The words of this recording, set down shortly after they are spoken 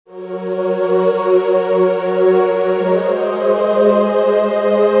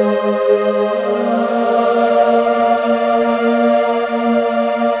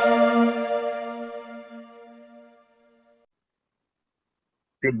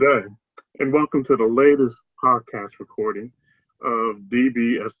day, and welcome to the latest podcast recording of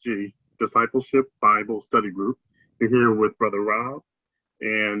DBSG, Discipleship Bible Study Group. You're here with Brother Rob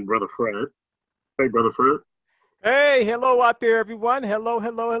and Brother Fred. Hey, Brother Fred. Hey, hello out there, everyone.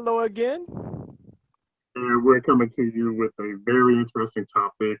 Hello again. And we're coming to you with a very interesting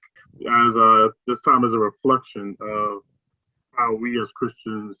topic, as this time is a reflection of how we as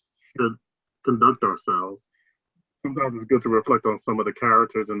Christians should conduct ourselves. Sometimes it's good to reflect on some of the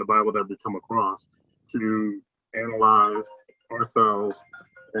characters in the Bible that we come across to analyze ourselves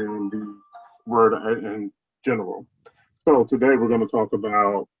and the word in general. So today we're going to talk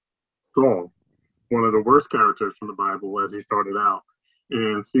about Saul, one of the worst characters from the Bible as he started out,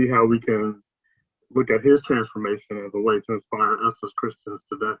 and see how we can look at his transformation as a way to inspire us as Christians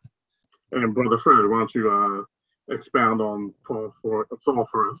today. And Brother Fred, why don't you expound on Saul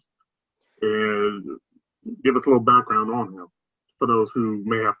for us and give us a little background on him for those who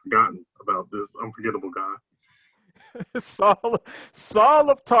may have forgotten about this unforgettable guy. Saul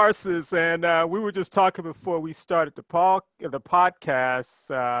of Tarsus, and we were just talking before we started the podcast,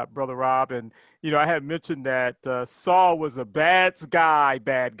 Brother Rob, and I had mentioned that Saul was a bad guy.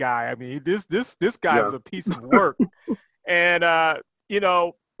 I mean, this guy was a piece of work, and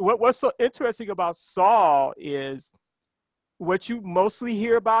what's so interesting about Saul is what you mostly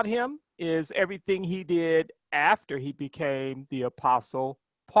hear about him is everything he did after he became the Apostle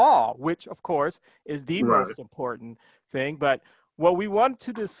Paul, which of course is the most important thing. But what we want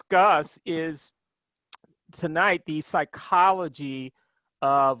to discuss is tonight the psychology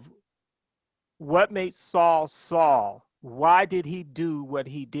of what made Saul Saul. Why did he do what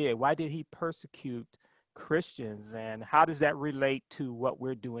he did? Why did he persecute Christians? And how does that relate to what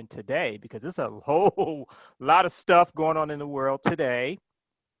we're doing today? Because there's a whole lot of stuff going on in the world today,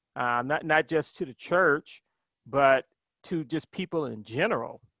 not just to the church, but to just people in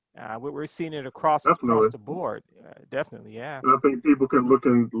general. We're seeing it across the board. Definitely, yeah. And I think people can look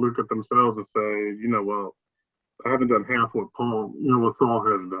at themselves and say, well, I haven't done half what what Saul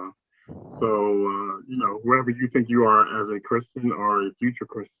has done. So, wherever you think you are as a Christian or a future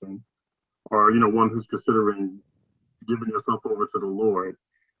Christian, or one who's considering giving yourself over to the Lord,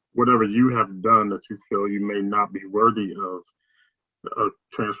 whatever you have done that you feel you may not be worthy of a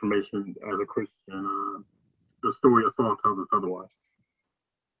transformation as a Christian, the story of Saul tells us otherwise.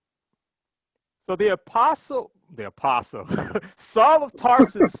 So the apostle Saul of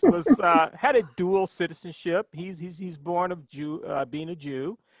Tarsus was had a dual citizenship. He's born of being a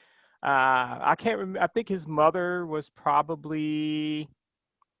Jew. I can't remember. I think his mother was probably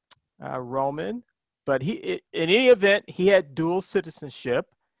Roman, but in any event, he had dual citizenship.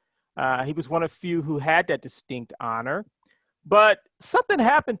 He was one of few who had that distinct honor. But something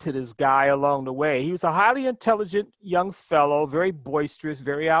happened to this guy along the way. He was a highly intelligent young fellow, very boisterous,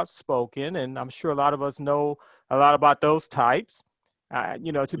 very outspoken. And I'm sure a lot of us know a lot about those types.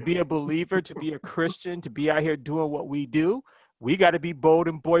 To be a believer, to be a Christian, to be out here doing what we do, we got to be bold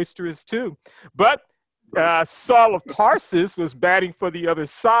and boisterous too. But Saul of Tarsus was batting for the other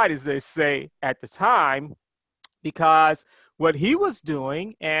side, as they say at the time, because what he was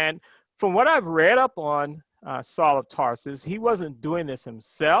doing, and from what I've read up on Saul of Tarsus, he wasn't doing this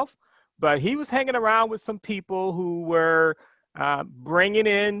himself, but he was hanging around with some people who were bringing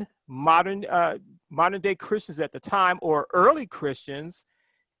in modern day Christians at the time, or early Christians,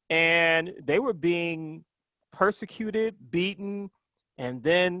 and they were being persecuted, beaten, and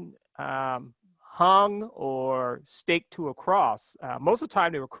then hung or staked to a cross. Most of the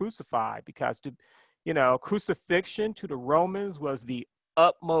time they were crucified, because crucifixion to the Romans was the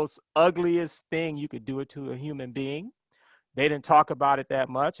utmost ugliest thing you could do it to a human being. They didn't talk about it that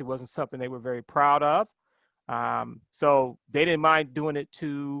much. It wasn't something they were very proud of. So they didn't mind doing it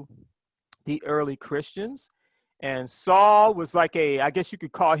to the early Christians. And Saul was like I guess you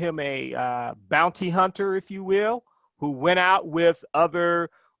could call him a bounty hunter, if you will, who went out with other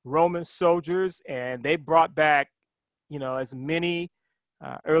Roman soldiers, and they brought back, as many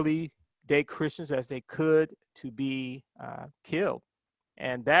early day Christians as they could to be killed.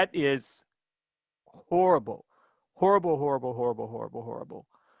 And that is horrible.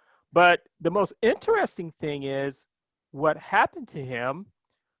 But the most interesting thing is what happened to him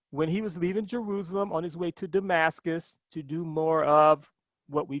when he was leaving Jerusalem on his way to Damascus to do more of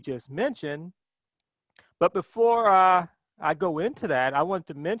what we just mentioned. But before I go into that, I want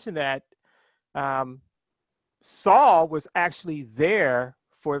to mention that Saul was actually there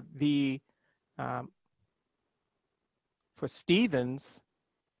for for Stephen's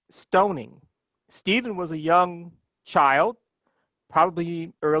stoning. Stephen was a young child,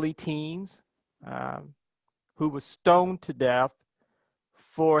 probably early teens, who was stoned to death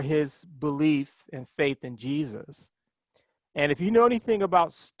for his belief and faith in Jesus. And if you know anything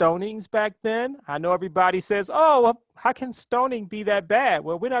about stonings back then, I know everybody says, oh, well, how can stoning be that bad?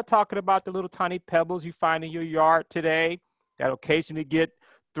 Well, we're not talking about the little tiny pebbles you find in your yard today that occasionally get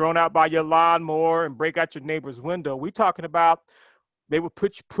thrown out by your lawnmower and break out your neighbor's window. We're talking about they would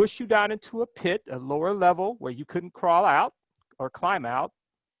push you down into a pit, a lower level where you couldn't crawl out or climb out.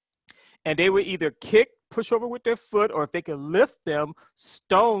 And they would either push over with their foot, or if they could lift them,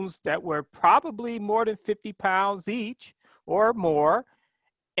 stones that were probably more than 50 pounds each or more.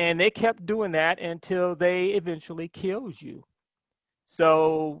 And they kept doing that until they eventually killed you.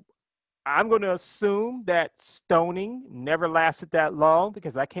 So I'm going to assume that stoning never lasted that long,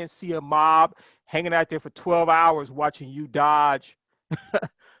 because I can't see a mob hanging out there for 12 hours watching you dodge,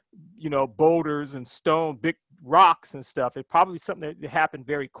 boulders and stone, big rocks and stuff. It probably something that happened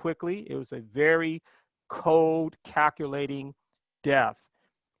very quickly. It was a very cold, calculating death.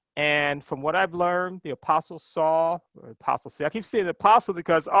 And from what I've learned, the Apostle Saul, I keep saying apostle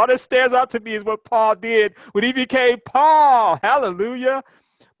because all that stands out to me is what Paul did when he became Paul. Hallelujah.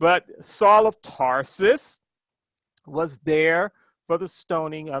 But Saul of Tarsus was there for the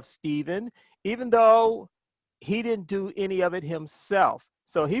stoning of Stephen, even though he didn't do any of it himself.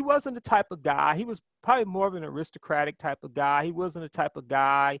 So he wasn't the type of guy. He was probably more of an aristocratic type of guy. He wasn't the type of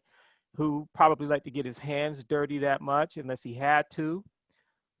guy who probably liked to get his hands dirty that much unless he had to.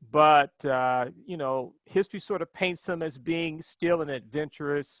 But, history sort of paints him as being still an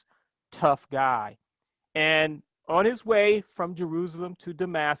adventurous, tough guy. And on his way from Jerusalem to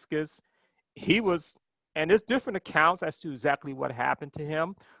Damascus, and there's different accounts as to exactly what happened to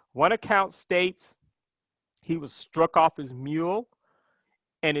him. One account states he was struck off his mule,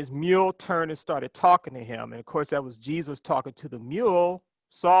 and his mule turned and started talking to him. And of course, that was Jesus talking to the mule.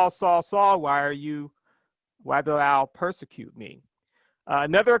 Saul, Saul, Saul, why do thou persecute me?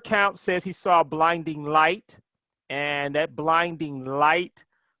 Another account says he saw a blinding light, and that blinding light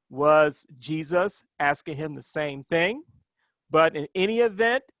was Jesus asking him the same thing. But in any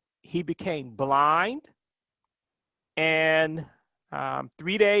event, he became blind. And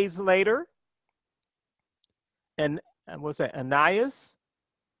 3 days later, Ananias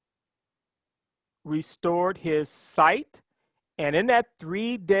restored his sight. And in that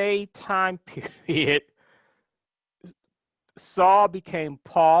 3-day time period, Saul became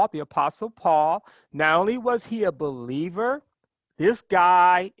Paul, the Apostle Paul. Not only was he a believer, this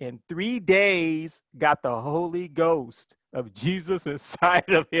guy in 3 days got the Holy Ghost of Jesus inside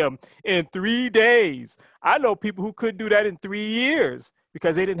of him in 3 days. I know people who couldn't do that in 3 years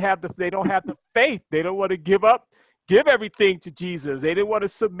because they don't have the faith. They don't want to give everything to Jesus. They didn't want to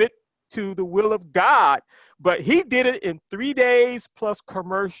submit to the will of God. But he did it in 3 days plus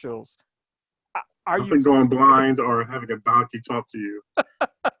commercials. Nothing going blind or having a donkey talk to you.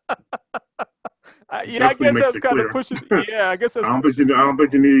 I guess that's kind of pushing. Yeah, I guess that's. I don't think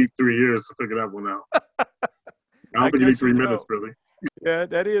you need 3 years to figure that one out. I don't think you need 3 minutes, really. Yeah,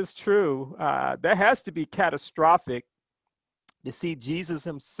 that is true. That has to be catastrophic to see Jesus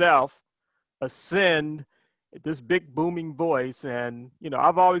himself ascend at this big booming voice. And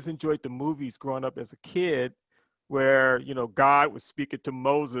I've always enjoyed the movies growing up as a kid, where, God was speaking to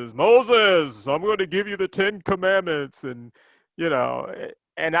Moses, I'm going to give you the 10 commandments. And,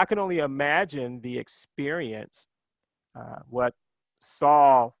 and I can only imagine the experience, what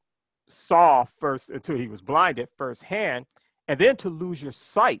Saul saw first until he was blinded firsthand, and then to lose your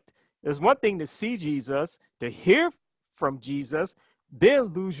sight. There's one thing to see Jesus, to hear from Jesus, then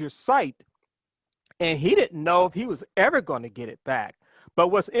lose your sight. And he didn't know if he was ever going to get it back. But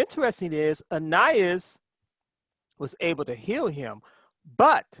what's interesting is Ananias was able to heal him,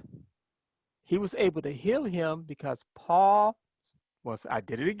 but he was able to heal him because I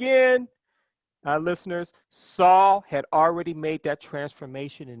did it again, listeners. Saul had already made that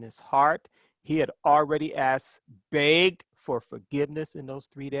transformation in his heart. He had already begged for forgiveness in those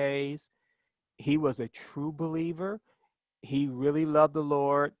 3 days. He was a true believer. He really loved the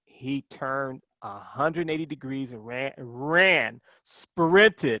Lord. He turned 180 degrees and ran,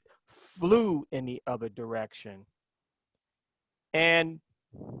 sprinted, flew in the other direction. And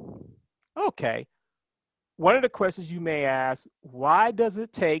okay, one of the questions you may ask, why does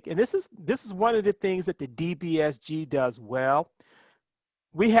it take, and this is one of the things that the DBSG does well.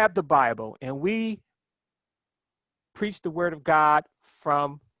 We have the Bible, and we preach the word of God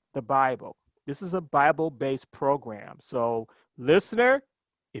from the Bible. This is a Bible-based program. So, listener,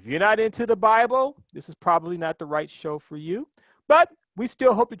 if you're not into the Bible, this is probably not the right show for you. But we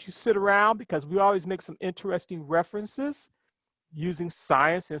still hope that you sit around, because we always make some interesting references using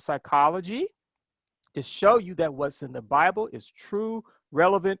science and psychology. to show you that what's in the Bible is true,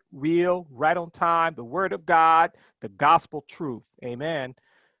 relevant, real, right on time, the word of God, the gospel truth. Amen.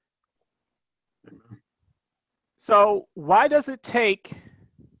 So why did it take,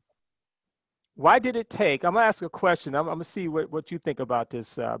 I'm gonna ask a question. I'm gonna see what you think about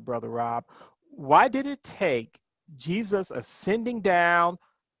this, Brother Rob. Why did it take Jesus ascending down,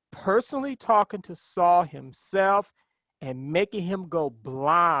 personally talking to Saul himself, and making him go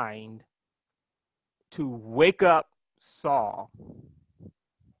blind to wake up Saul?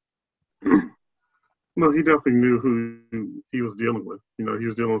 Well, he definitely knew who he was dealing with. You know, he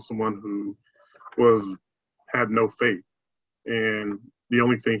was dealing with someone who was had no faith, and the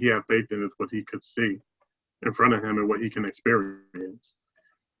only thing he had faith in is what he could see in front of him and what he can experience.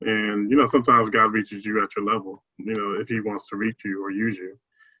 And you know, sometimes God reaches you at your level. You know, if He wants to reach you or use you.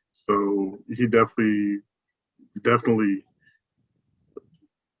 So he definitely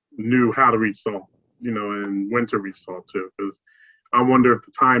knew how to reach Saul. You know, and when to reach Saul too. Because I wonder if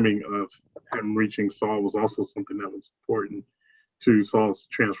the timing of him reaching Saul was also something that was important to Saul's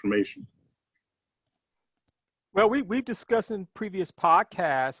transformation. Well, we've discussed in previous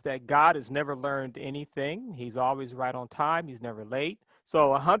podcasts that God has never learned anything. He's always right on time. He's never late. So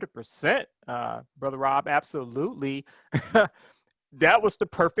 100%, Brother Rob, absolutely. That was the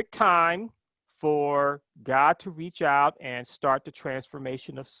perfect time for God to reach out and start the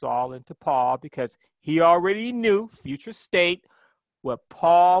transformation of Saul into Paul, because he already knew future state what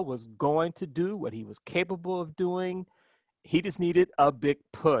Paul was going to do, what he was capable of doing. He just needed a big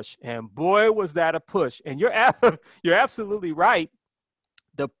push, and boy, was that a push. And you're absolutely right.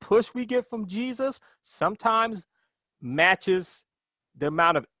 The push we get from Jesus sometimes matches the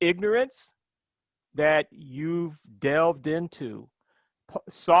amount of ignorance that you've delved into.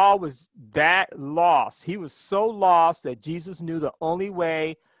 Saul was that lost. He was so lost that Jesus knew the only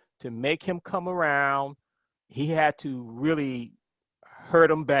way to make him come around, he had to really hurt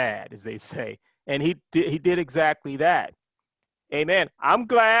him bad, as they say. And he did exactly that. Amen. I'm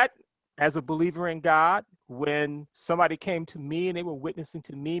glad, as a believer in God, when somebody came to me and they were witnessing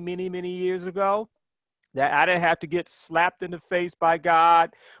to me many, many years ago, that I didn't have to get slapped in the face by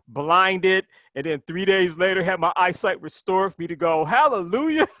God, blinded, and then 3 days later have my eyesight restored for me to go,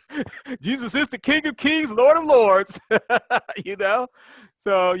 hallelujah, Jesus is the King of Kings, Lord of Lords. You know?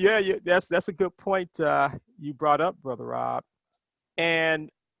 So yeah, that's a good point you brought up, Brother Rob. And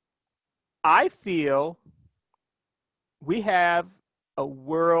I feel we have a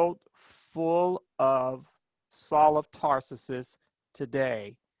world full of Saul of Tarsus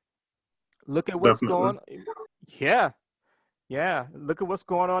today. Look at what's Definitely. going on. Yeah, yeah. Look at what's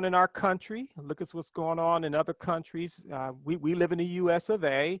going on in our country. Look at what's going on in other countries. We live in the US of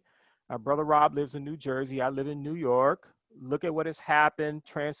A. Our brother Rob lives in New Jersey. I live in New York. Look at what has happened,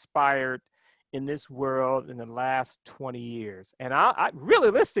 transpired in this world in the last 20 years. And I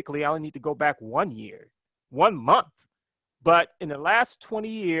realistically, I only need to go back 1 year, 1 month. But in the last 20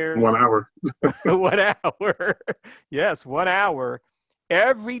 1 years, hour. 1 hour, yes, 1 hour,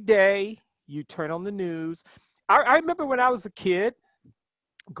 every day you turn on the news. I remember when I was a kid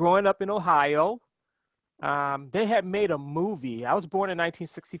growing up in Ohio, they had made a movie. I was born in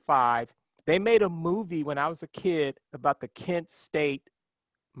 1965. They made a movie when I was a kid about the Kent State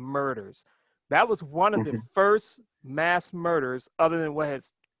murders. That was one of the Mhm. first mass murders, other than what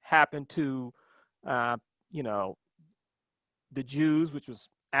has happened to, uh, you know, the Jews, which was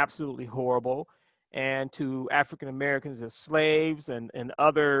absolutely horrible, and to African Americans as slaves, and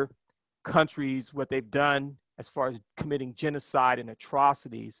other countries, what they've done as far as committing genocide and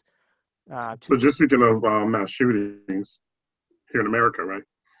atrocities But to, just speaking of mass shootings here in America, right?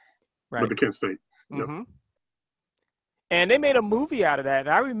 With right. the Kent State. Yep. Mm-hmm. And they made a movie out of that. And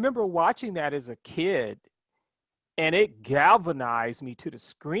I remember watching that as a kid, and it galvanized me to the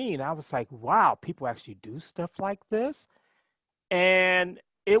screen. I was like, wow, people actually do stuff like this. And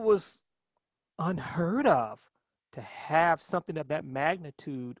it was unheard of to have something of that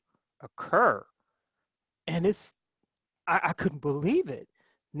magnitude occur. And I couldn't believe it.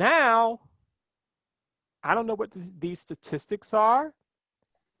 Now, I don't know what these statistics are,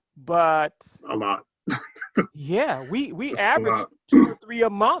 but A lot. yeah, we A average lot. 2 or 3 a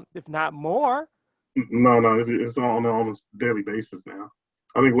month, if not more. No, it's on an almost daily basis now.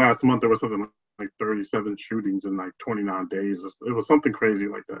 I think last month there was something like 37 shootings in like 29 days. It was something crazy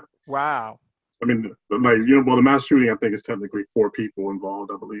like that. Wow. I mean, like, you know, well, the mass shooting, I think, is technically 4 people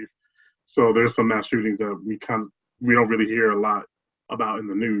involved, I believe. So there's some mass shootings that we don't really hear a lot about in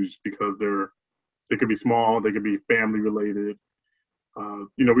the news because they could be small, they could be family related.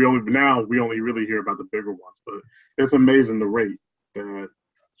 You know, we only really hear about the bigger ones, but it's amazing the rate that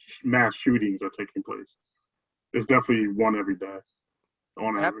mass shootings are taking place. It's definitely one every day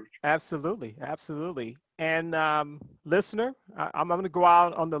on average. Absolutely, absolutely. And listener, I'm going to go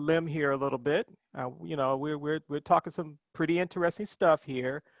out on the limb here a little bit. We're talking some pretty interesting stuff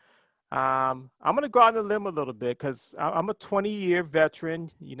here. I'm going to go out on the limb a little bit because I'm a 20-year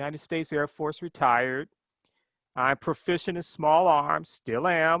veteran, United States Air Force retired. I'm proficient in small arms, still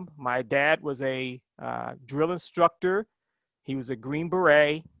am. My dad was a drill instructor. He was a Green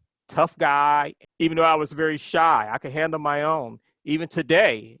Beret, tough guy. Even though I was very shy, I could handle my own. Even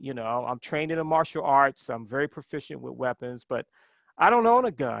today, I'm trained in the martial arts. I'm very proficient with weapons, but I don't own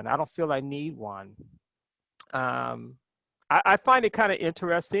a gun. I don't feel I need one. Um, I find it kind of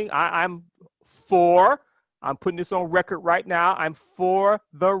interesting. I'm putting this on record right now. I'm for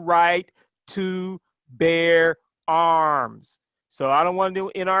the right to bear arms. So I don't want to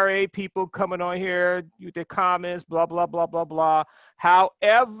do NRA people coming on here with their comments, blah, blah, blah, blah, blah.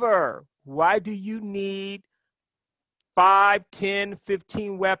 However, why do you need 5, 10,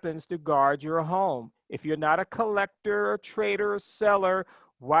 15 weapons to guard your home? If you're not a collector, a trader, or seller,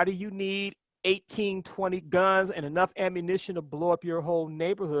 why do you need 18, 20 guns and enough ammunition to blow up your whole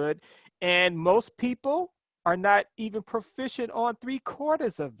neighborhood? And most people are not even proficient on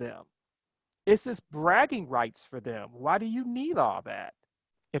 3/4 of them. It's just bragging rights for them. Why do you need all that?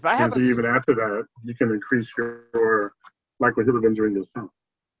 If I have And a to even add to that, you can increase your likelihood of injuring yourself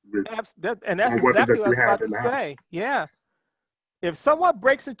with and that's weapons exactly that what I you was have about in to the house. say. Yeah. If someone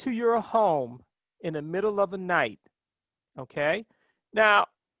breaks into your home in the middle of a night, okay? Now,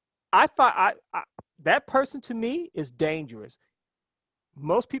 I thought that person to me is dangerous.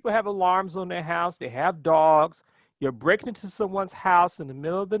 Most people have alarms on their house. They have dogs. You're breaking into someone's house in the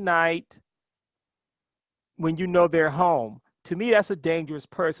middle of the night when you know they're home. To me, that's a dangerous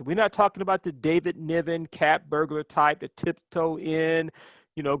person. We're not talking about the David Niven cat burglar type that tiptoe in,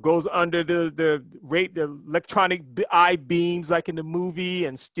 goes under the electronic eye beams like in the movie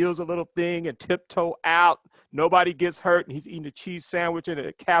and steals a little thing and tiptoe out. Nobody gets hurt, and he's eating a cheese sandwich in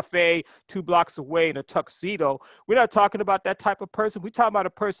a cafe 2 blocks away in a tuxedo. We're not talking about that type of person. We're talking about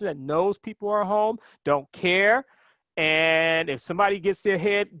a person that knows people are home, don't care. And if somebody gets their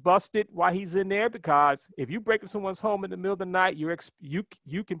head busted while he's in there, because if you break into someone's home in the middle of the night, you're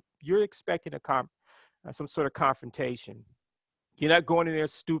expecting some sort of confrontation. You're not going in there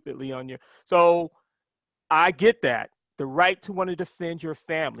stupidly on your. So I get that. The right to want to defend your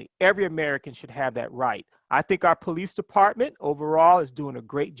family. Every American should have that right. I think our police department overall is doing a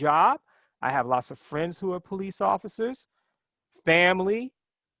great job. I have lots of friends who are police officers, family.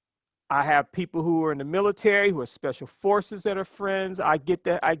 I have people who are in the military, who are special forces that are friends. I get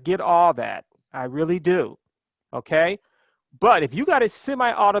that. I get all that. I really do. Okay. But if you got a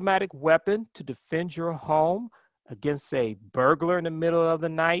semi-automatic weapon to defend your home against a burglar in the middle of the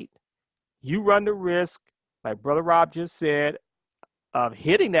night, you run the risk, like Brother Rob just said, of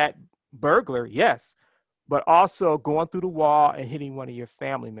hitting that burglar, yes, but also going through the wall and hitting one of your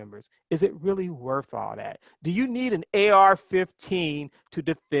family members. Is it really worth all that? Do you need an AR-15 to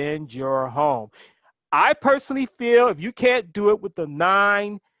defend your home? I personally feel if you can't do it with the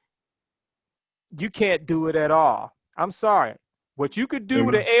 9, you can't do it at all. I'm sorry. What you could do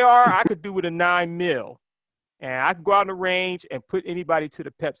with an Amen. AR, I could do with a 9 mil. And I can go out on the range and put anybody to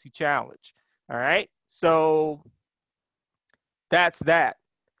the Pepsi challenge. All right. So that's that.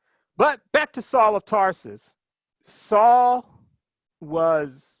 But back to Saul of Tarsus. Saul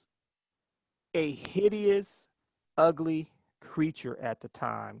was a hideous, ugly creature at the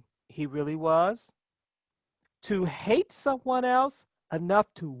time. He really was. To hate someone else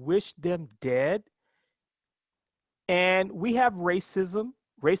enough to wish them dead. And we have racism.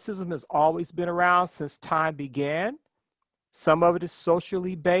 Racism has always been around since time began. Some of it is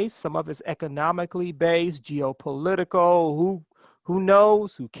socially based, some of it is economically based, geopolitical, who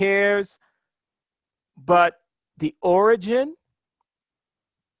knows, who cares? But the origin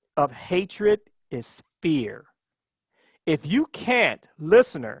of hatred is fear. If you can't,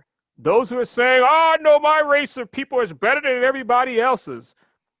 listener, those who are saying, oh, no, my race of people is better than everybody else's.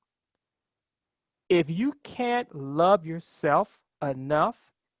 If you can't love yourself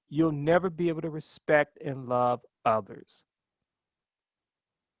enough, you'll never be able to respect and love others.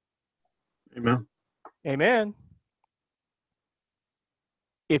 Amen. Amen.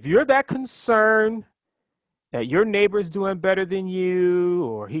 If you're that concerned that your neighbor's doing better than you,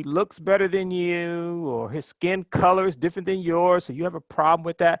 or he looks better than you, or his skin color is different than yours, so you have a problem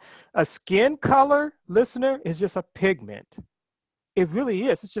with that. A skin color, listener, is just a pigment. It really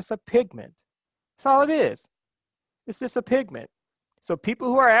is. It's just a pigment. That's all it is. It's just a pigment. So people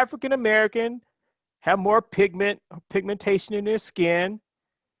who are African American have more pigmentation in their skin.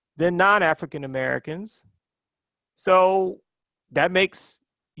 than non-African Americans. So that makes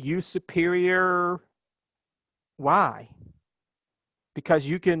you superior. Why? Because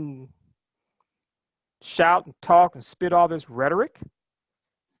you can shout and talk and spit all this rhetoric?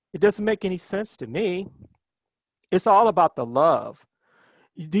 It doesn't make any sense to me. It's all about the love.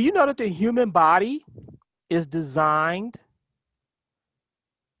 Do you know that the human body is designed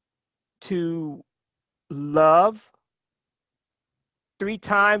to love 3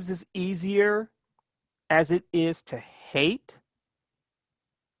 times as easier as it is to hate?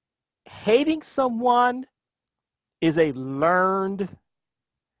 Hating someone is a learned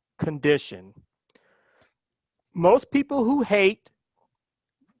condition. Most people who hate,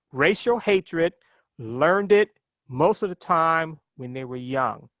 racial hatred, learned it most of the time when they were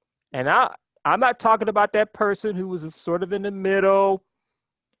young. And I'm not talking about that person who was sort of in the middle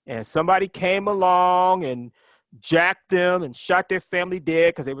and somebody came along and jacked them and shot their family dead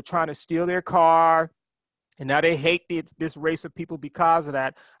because they were trying to steal their car. And now they hate this race of people because of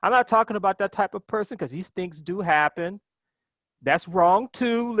that. I'm not talking about that type of person because these things do happen. That's wrong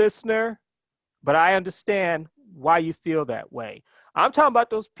too, listener. But I understand why you feel that way. I'm talking about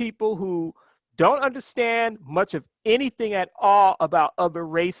those people who don't understand much of anything at all about other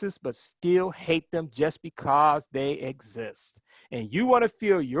races, but still hate them just because they exist. And you want to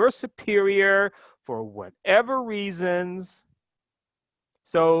feel you're superior for whatever reasons.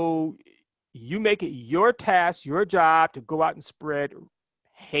 So you make it your task, your job to go out and spread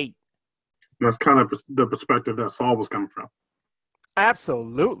hate. That's kind of the perspective that Saul was coming from.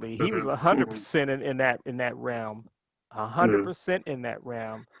 Absolutely. He was Mhm. 100% in that realm. Yeah. 100% in that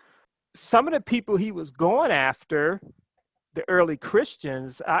realm. Some of the people he was going after, the early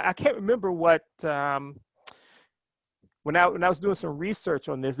Christians, I can't remember what when I was doing some research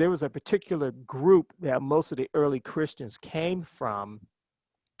on this, there was a particular group that most of the early Christians came from,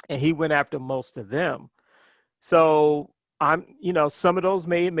 and he went after most of them. So some of those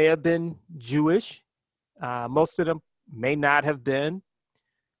may have been Jewish. Most of them may not have been.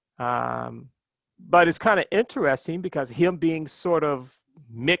 But it's kind of interesting because him being sort of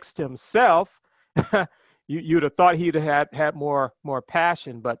mixed himself, you'd have thought he'd have had more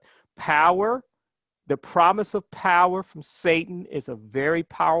passion. But power, the promise of power from Satan is a very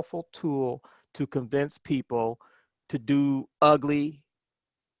powerful tool to convince people to do ugly,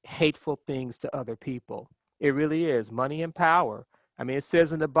 hateful things to other people. It really is money and power. I mean, it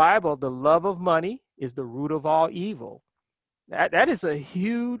says in the Bible, the love of money is the root of all evil. That is a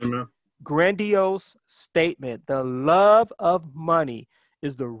huge, Amen. grandiose statement. The love of money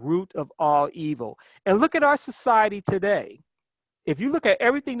is the root of all evil. And look at our society today. If you look at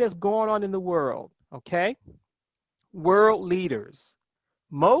everything that's going on in the world, okay, world leaders,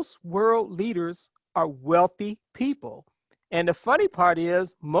 most world leaders are wealthy people. And the funny part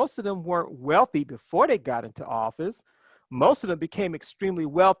is, most of them weren't wealthy before they got into office. Most of them became extremely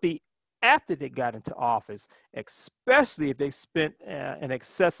wealthy after they got into office, especially if they spent an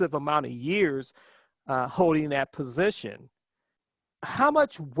excessive amount of years holding that position. How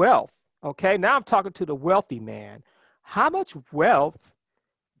much wealth, okay, now I'm talking to the wealthy man. How much wealth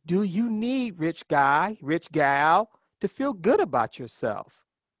do you need, rich guy, rich gal, to feel good about yourself,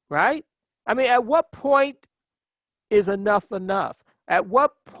 right? I mean, at what point is enough enough? At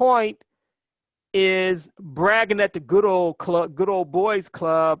what point is bragging at the good old club, good old boys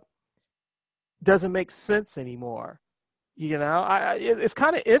club, doesn't make sense anymore? It's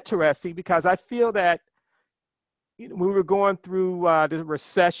kind of interesting because I feel that we were going through the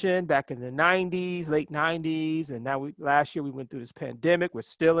recession back in the 90s, late 90s, and now last year we went through this pandemic. We're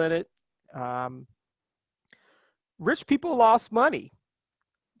still in it. Um, Rich people lost money,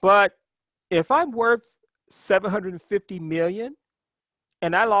 but if I'm worth 750 million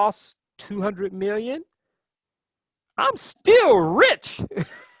and I lost 200 million, I'm still rich.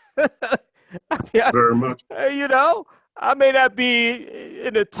 I mean, Very much. I may not be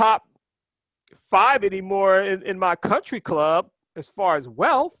in the top 5 anymore in my country club as far as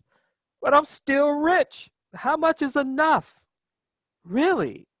wealth, but I'm still rich. How much is enough?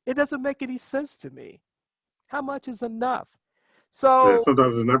 Really? It doesn't make any sense to me. How much is enough? Yeah. So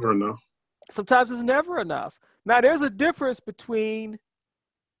Sometimes it's never enough. sometimes it's never enough. Now, there's a difference between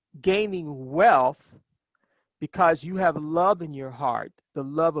gaining wealth because you have love in your heart, the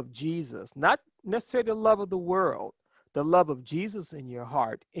love of Jesus, not necessarily the love of the world, the love of Jesus in your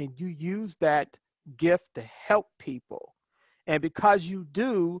heart, and you use that gift to help people. And because you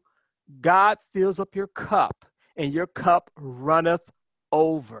do, God fills up your cup, and your cup runneth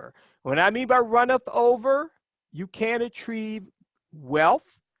over. When I mean by runneth over, you can achieve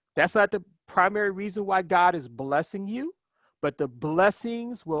wealth. That's not the primary reason why God is blessing you, but the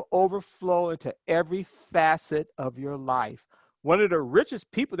blessings will overflow into every facet of your life. One of the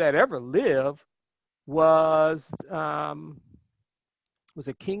richest people that ever lived was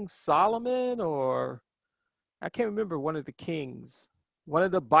it King Solomon, or I can't remember, one of the kings. One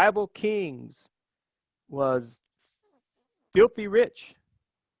of the Bible kings was filthy rich.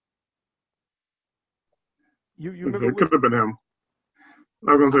 You remember It which? could have been him.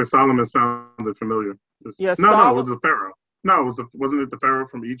 I was gonna say Solomon sounded familiar. Yeah, No, it was Solomon. the Pharaoh. No, wasn't it the Pharaoh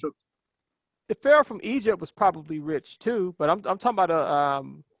from Egypt? The Pharaoh from Egypt was probably rich too, but I'm talking about a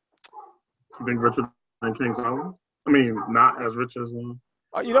You think richer than King Solomon? I mean, not as rich as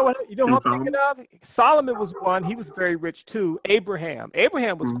you know what, who King I'm thinking Solomon. of? Solomon was one. He was very rich too. Abraham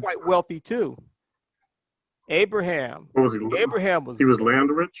was Mm. quite wealthy too. Abraham. What was he? Abraham He was was land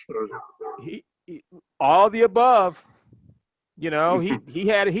rich. Or... he all the above. You know, he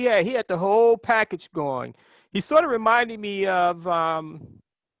had the whole package going. He sort of reminded me of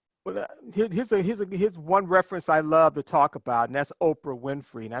here's one reference I love to talk about, and that's Oprah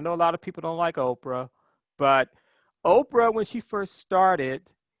Winfrey. And I know a lot of people don't like Oprah, but Oprah, when she first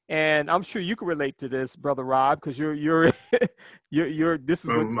started, and I'm sure you can relate to this, Brother Rob, because you're you're this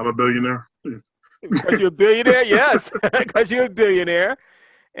is what, I'm a billionaire. because you're a billionaire, yes, because you're a billionaire,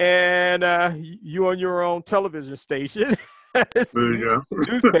 and you on your own television station. It's the There you go.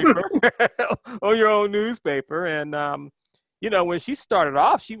 newspaper on your own newspaper, and when she started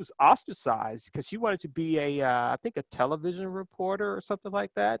off, she was ostracized because she wanted to be I think a television reporter or something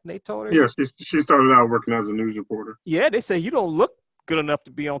like that, and they told her, Yeah, she started out working as a news reporter. yeah, they say you don't look good enough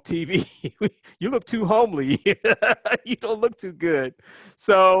to be on TV. You look too homely. You don't look too good.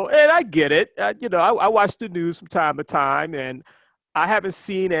 So, and I get it. I watch the news from time to time, and I haven't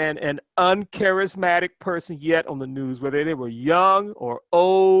seen an uncharismatic person yet on the news, whether they were young or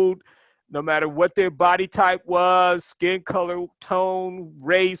old, no matter what their body type was, skin color, tone,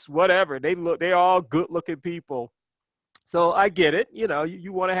 race, whatever. They're all good looking people. So I get it.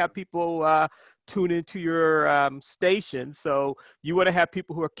 You want to have people tune into your station. So you want to have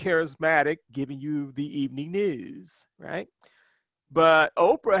people who are charismatic giving you the evening news, right? But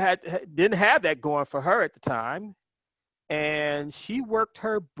Oprah didn't have that going for her at the time. And she worked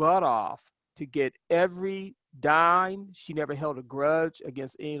her butt off to get every dime. She never held a grudge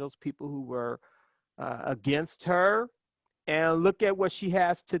against any of those people who were against her. And look at what she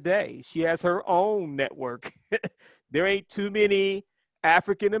has today. She has her own network. There ain't too many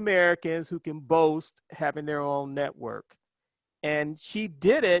African Americans who can boast having their own network. And she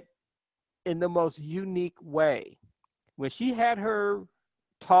did it in the most unique way. When she had her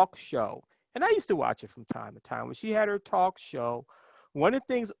talk show, and I used to watch it from time to time, when she had her talk show, one of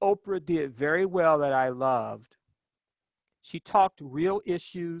the things Oprah did very well that I loved, she talked real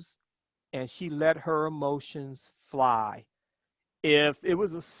issues and she let her emotions fly. If it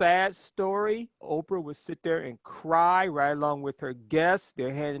was a sad story, Oprah would sit there and cry right along with her guests.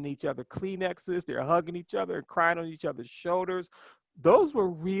 They're handing each other Kleenexes, they're hugging each other and crying on each other's shoulders. Those were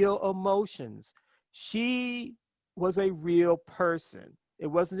real emotions. She was a real person. It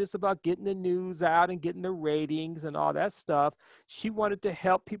wasn't just about getting the news out and getting the ratings and all that stuff. She wanted to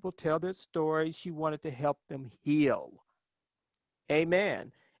help people tell their stories. She wanted to help them heal.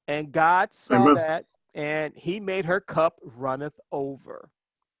 Amen. And God saw Amen. that, and he made her cup runneth over.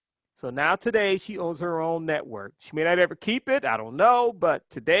 So now today she owns her own network. She may not ever keep it, I don't know, but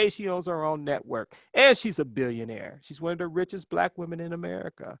today she owns her own network. And she's a billionaire. She's one of the richest Black women in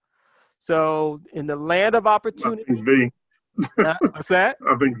America. So in the land of I think opportunity, what's that?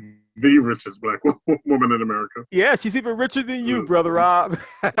 I think the richest Black woman in America. Yeah, she's even richer than you, Brother Rob.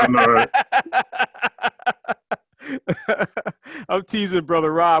 I know, right? I'm teasing,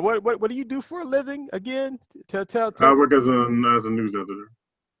 Brother Rob. What do you do for a living again? Tell. I work as a news editor,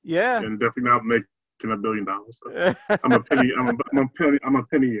 Yeah. and definitely not making $1 billion. So I'm a penny. I'm a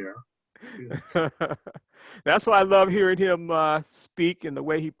penny. Yeah. That's why I love hearing him speak and the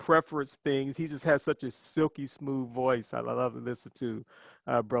way he prefaces things. He just has such a silky smooth voice. I love to listen to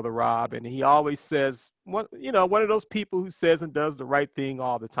Brother Rob, and he always says, one of those people who says and does the right thing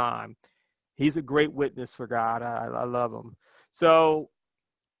all the time. He's a great witness for God. I love him. So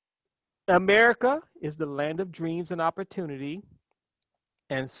America is the land of dreams and opportunity,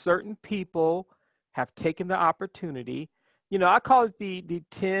 and certain people have taken the opportunity. I call it the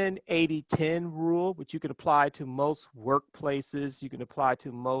 10-80-10 rule, which you can apply to most workplaces. You can apply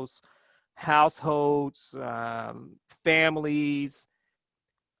to most households, families,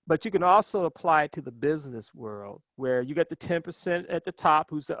 but you can also apply it to the business world, where you got the 10% at the top,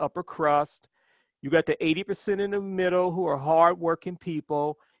 who's the upper crust. You got the 80% in the middle, who are hardworking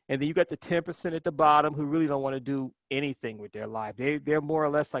people, And then you got the 10% at the bottom who really don't want to do anything with their life. They're more or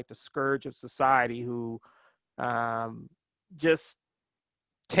less like the scourge of society who just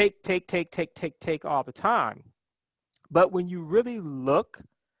take all the time. But when you really look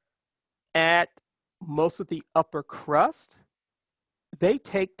at most of the upper crust, they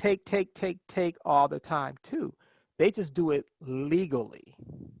take all the time too. They just do it legally.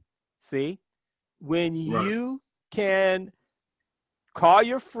 See, when Right. you can call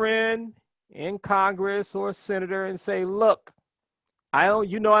your friend in Congress or a senator and say, look, I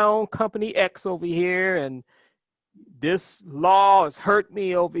own company X over here, and this law has hurt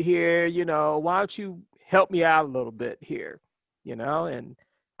me over here. Why don't you help me out a little bit here? And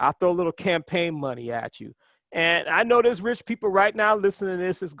I'll throw a little campaign money at you. And I know there's rich people right now listening to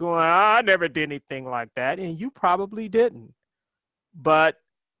this is going, I never did anything like that. And you probably didn't. But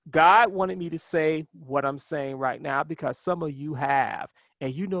God wanted me to say what I'm saying right now because some of you have,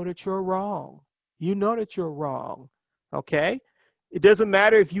 and you know that you're wrong. You know that you're wrong. Okay? It doesn't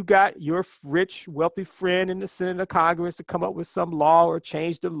matter if you got your rich, wealthy friend in the Senate or Congress to come up with some law or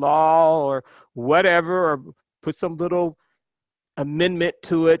change the law or whatever, or put some little amendment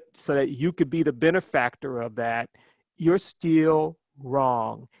to it so that you could be the benefactor of that. You're still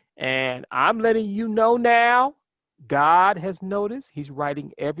wrong. And I'm letting you know now, God has noticed. He's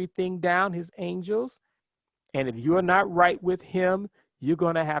writing everything down, his angels. And if you're not right with him, you're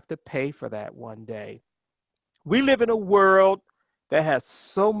going to have to pay for that one day. We live in a world that has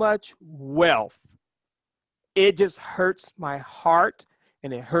so much wealth. It just hurts my heart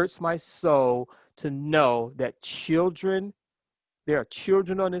and it hurts my soul to know that there are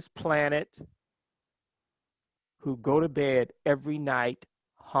children on this planet who go to bed every night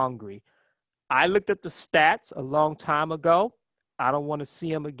hungry. I looked up the stats a long time ago. I don't want to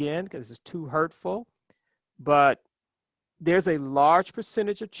see them again because it's too hurtful. But there's a large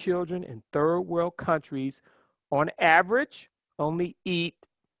percentage of children in third world countries, on average, only eat,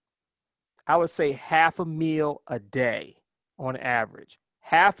 I would say, half a meal a day on average.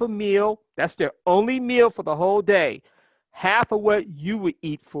 Half a meal, that's their only meal for the whole day. Half of what you would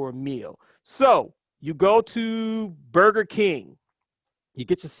eat for a meal. So you go to Burger King, you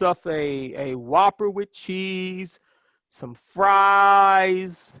get yourself a Whopper with cheese, some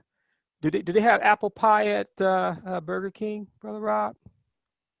fries. Do they have apple pie at Burger King, Brother Rob?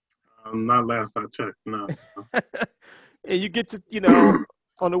 Not last I checked. No. And you get to,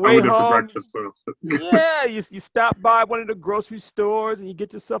 on the I way would have for home, breakfast though. yeah, you stop by one of the grocery stores and you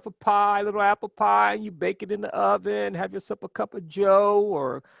get yourself a pie, a little apple pie, and you bake it in the oven, have yourself a cup of Joe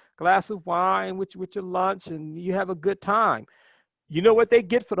or a glass of wine with your lunch, and you have a good time. You know what they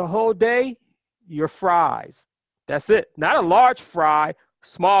get for the whole day? Your fries. That's it. Not a large fry,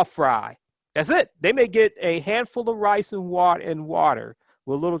 small fry. That's it. They may get a handful of rice and water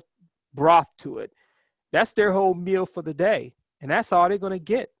with a little broth to it. That's their whole meal for the day. And that's all they're going to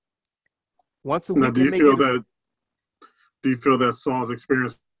get. Once a Now, week, they may get a. do you feel that Saul's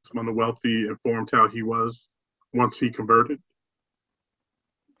experience among the wealthy informed how he was once he converted?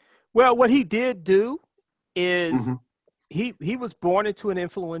 Well, what he did do is Mm-hmm. he was born into an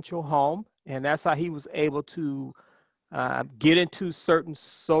influential home, and that's how he was able to get into certain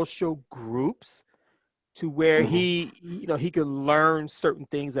social groups to where Mm-hmm. he could learn certain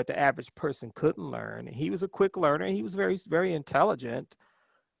things that the average person couldn't learn. And he was a quick learner. He was very, very intelligent.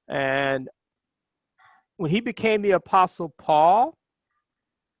 And when he became the Apostle Paul,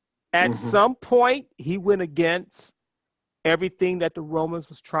 at Mm-hmm. some point he went against everything that the Romans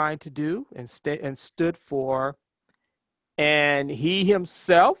was trying to do and stood for. And he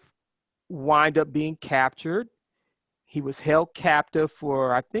himself wind up being captured. He was held captive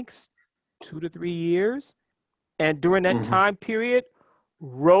for, I think, 2 to 3 years. And during that Mm-hmm. time period,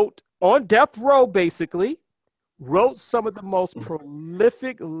 wrote on death row, basically, wrote some of the most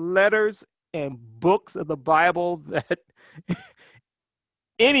prolific letters and books of the Bible that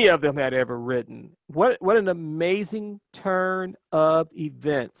any of them had ever written. What an amazing turn of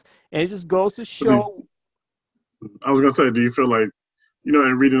events. And it just goes to show. I was gonna say, do you feel like, in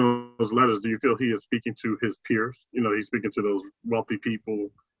reading those letters, do you feel he is speaking to his peers? He's speaking to those wealthy people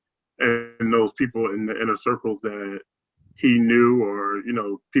and those people in the inner circles that he knew, or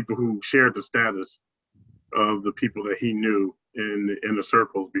people who shared the status of the people that he knew in the inner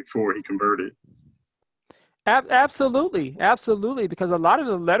circles before he converted. Absolutely, absolutely, because a lot of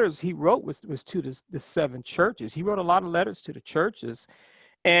the letters he wrote was to the seven churches. He wrote a lot of letters to the churches,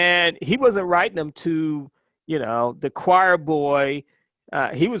 and he wasn't writing them to, the choir boy.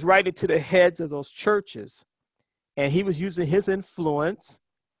 He was writing to the heads of those churches, and he was using his influence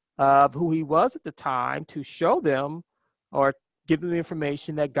of who he was at the time to show them or give them the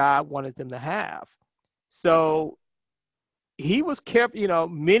information that God wanted them to have. So he was careful. You know,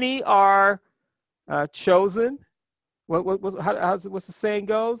 many are chosen. What's the saying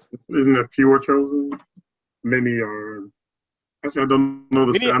goes? Isn't it fewer chosen? Many are. Actually, I don't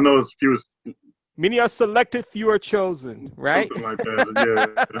know this. Many I know it's few, many are selected, few are chosen, right? something like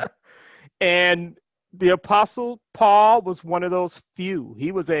that. Yeah. And the apostle Paul was one of those few.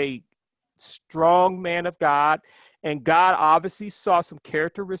 He was a strong man of God, and God obviously saw some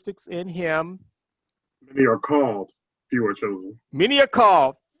characteristics in him. Many are called, few are chosen. Many are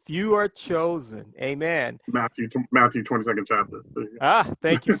called, few are chosen. Amen. Matthew 22nd chapter.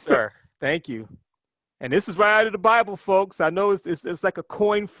 Thank you, sir. Thank you. And this is right out of the Bible, folks. I know it's like a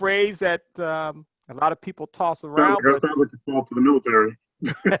coin phrase that a lot of people toss around, but Sounds like a call to the military.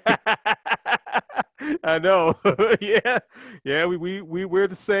 I know. Yeah. Yeah, we're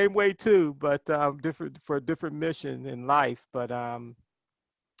the same way too, but different for a different mission in life. But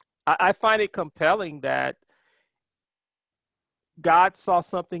I find it compelling that God saw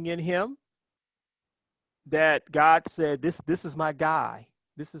something in him that God said, this is my guy.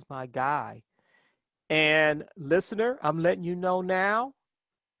 This is my guy. And listener, I'm letting you know now,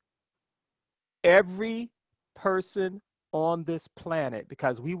 every person on this planet,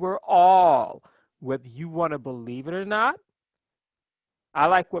 because we were all, whether you want to believe it or not, I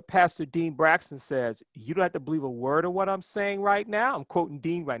like what Pastor Dean Braxton says. You don't have to believe a word of what I'm saying right now. I'm quoting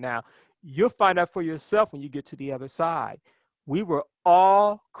Dean right now. You'll find out for yourself when you get to the other side. We were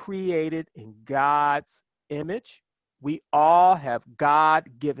all created in God's image. We all have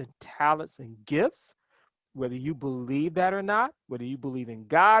God-given talents and gifts. Whether you believe that or not, whether you believe in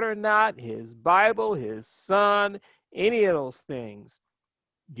God or not, his Bible, his son, any of those things,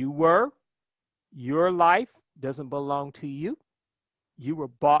 your life doesn't belong to you. You were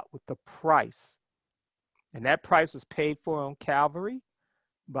bought with the price. And that price was paid for on Calvary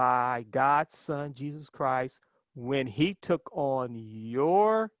by God's son, Jesus Christ, when he took on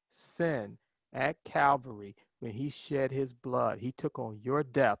your sin at Calvary, when he shed his blood. He took on your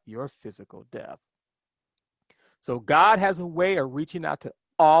death, your physical death. So God has a way of reaching out to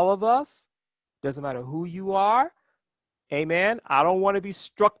all of us. Doesn't matter who you are. Amen. I don't want to be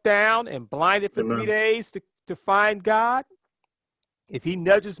struck down and blinded for 3 days to find God. If he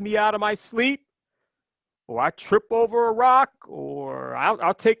nudges me out of my sleep, or I trip over a rock, or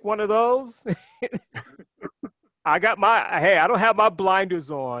I'll take one of those. I don't have my blinders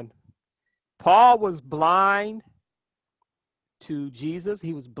on. Paul was blind to Jesus.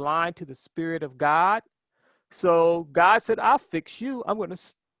 He was blind to the Spirit of God. So God said, I'll fix you. I'm going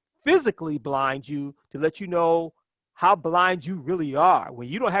to physically blind you to let you know how blind you really are. When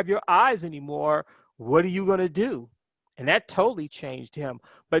you don't have your eyes anymore, what are you going to do? And that totally changed him.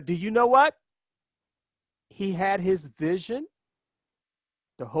 But do you know what? He had his vision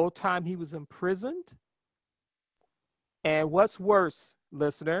the whole time he was imprisoned. And what's worse,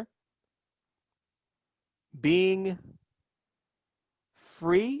 listener, being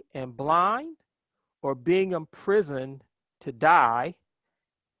free and blind or being imprisoned to die?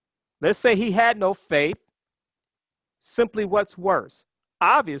 Let's say he had no faith. Simply what's worse?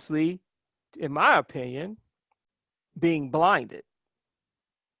 Obviously, in my opinion, being blinded.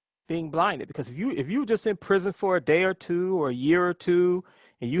 Being blinded. Because if you were just in prison for a day or two or a year or two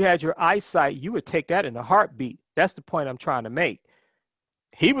and you had your eyesight, you would take that in a heartbeat. That's the point I'm trying to make.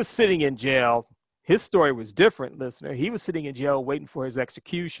 He was sitting in jail. His story was different, listener. He was sitting in jail waiting for his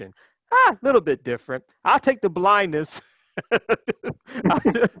execution. A little bit different. I'll take the blindness.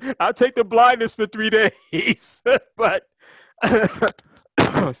 I'll take the blindness for 3 days. But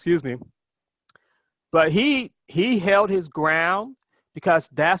excuse me. But he held his ground because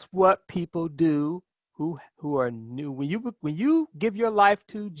that's what people do who are new. When you give your life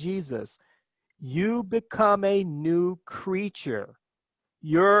to Jesus, you become a new creature.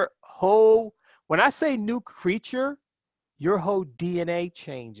 When I say new creature, your whole DNA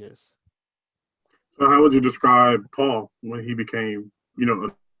changes. So how would you describe Paul when he became,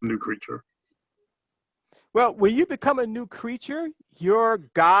 a new creature? Well, when you become a new creature, your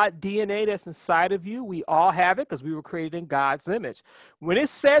God DNA that's inside of you, we all have it because we were created in God's image. When it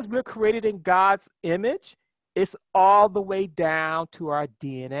says we're created in God's image, it's all the way down to our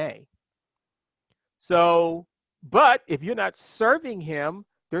DNA. So, but if you're not serving him,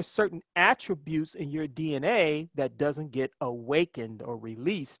 there's certain attributes in your DNA that doesn't get awakened or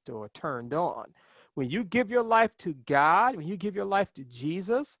released or turned on. When you give your life to God, when you give your life to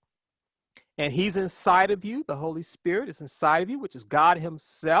Jesus, and he's inside of you, the Holy Spirit is inside of you, which is God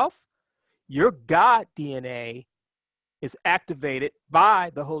himself, your God DNA is activated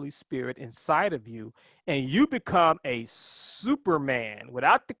by the Holy Spirit inside of you, and you become a superman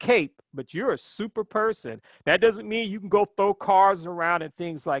without the cape, but you're a super person. That doesn't mean you can go throw cars around and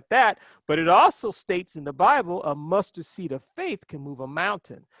things like that, but it also states in the Bible a mustard seed of faith can move a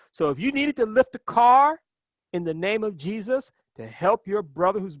mountain. So if you needed to lift a car in the name of Jesus to help your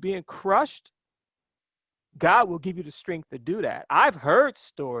brother who's being crushed, God will give you the strength to do that. I've heard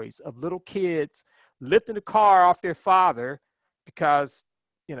stories of little kids lifting the car off their father because,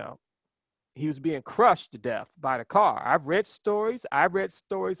 you know, he was being crushed to death by the car. I've read stories.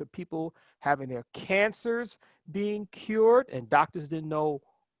 Of people having their cancers being cured and doctors didn't know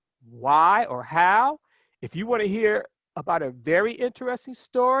why or how. If you want to hear about a very interesting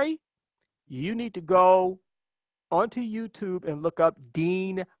story, you need to go onto YouTube and look up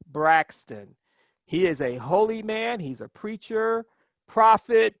Dean Braxton. He is a holy man. He's a preacher,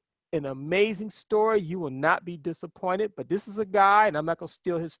 prophet, an amazing story. You will not be disappointed. But this is a guy, and I'm not going to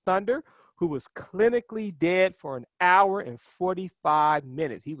steal his thunder, who was clinically dead for an hour and 45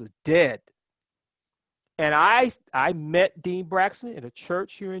 minutes. He was dead. And I met Dean Braxton in a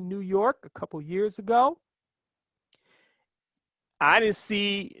church here in New York a couple years ago. I didn't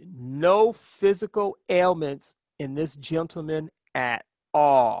see no physical ailments in this gentleman at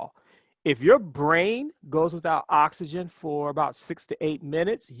all. If your brain goes without oxygen for about 6 to 8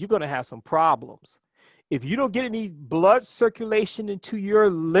 minutes, you're going to have some problems. If you don't get any blood circulation into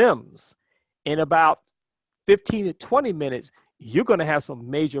your limbs in about 15 to 20 minutes, you're going to have some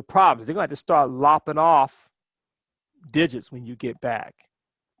major problems. They're going to have to start lopping off digits when you get back.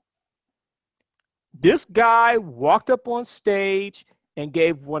 This guy walked up on stage and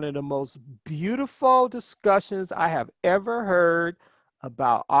gave one of the most beautiful discussions I have ever heard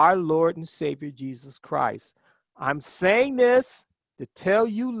about our Lord and Savior Jesus Christ. I'm saying this to tell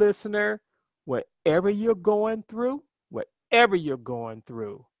you, listener, whatever you're going through,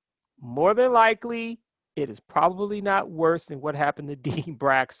 more than likely, it is probably not worse than what happened to Dean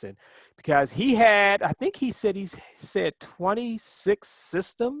Braxton, because he had, I think he said 26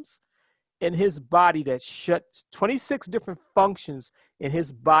 systems in his body that 26 different functions in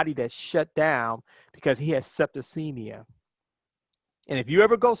his body that shut down because he has septicemia. And if you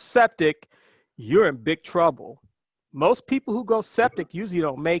ever go septic, you're in big trouble. Most people who go septic usually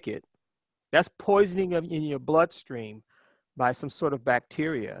don't make it. That's poisoning in your bloodstream by some sort of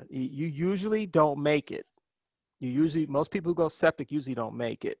bacteria. You usually don't make it. Most people who go septic usually don't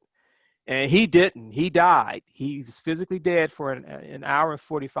make it. And he didn't. He died. He was physically dead for an hour and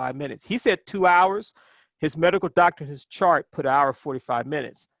 45 minutes. He said 2 hours. His medical doctor in his chart put an hour and 45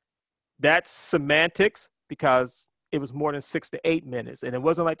 minutes. That's semantics because it was more than 6 to 8 minutes. And it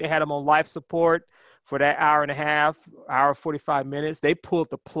wasn't like they had him on life support for that hour and a half, hour 45 minutes. They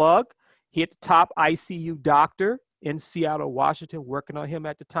pulled the plug. He had the top ICU doctor in Seattle, Washington, working on him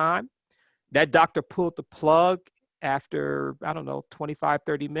at the time. That doctor pulled the plug after, 25,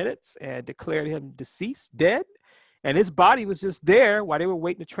 30 minutes and declared him deceased, dead. And his body was just there while they were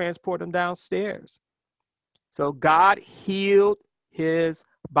waiting to transport him downstairs. So God healed his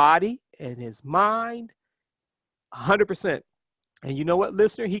body and his mind 100%. And you know what,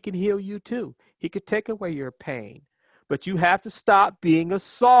 listener? He can heal you too. He could take away your pain. But you have to stop being a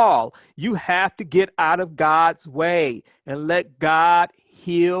Saul. You have to get out of God's way and let God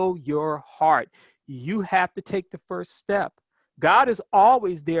heal your heart. You have to take the first step. God is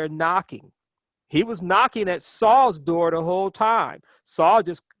always there knocking. He was knocking at Saul's door the whole time. Saul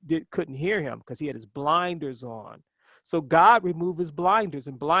just couldn't hear him because he had his blinders on. So God removed his blinders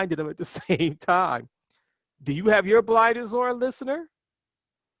and blinded him at the same time. Do you have your blinders on, listener?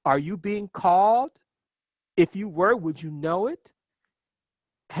 Are you being called? If you were, would you know it?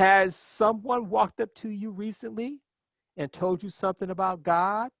 Has someone walked up to you recently and told you something about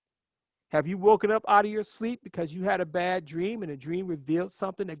God? Have you woken up out of your sleep because you had a bad dream and the dream revealed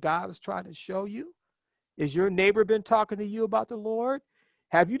something that God was trying to show you? Has your neighbor been talking to you about the Lord?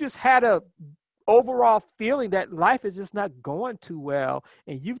 Have you just had a overall feeling that life is just not going too well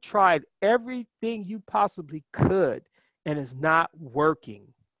and you've tried everything you possibly could and it's not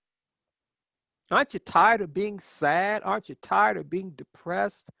working? Aren't you tired of being sad? Aren't you tired of being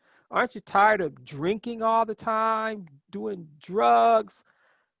depressed? Aren't you tired of drinking all the time, doing drugs?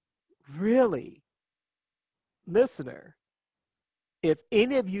 Really, listener, if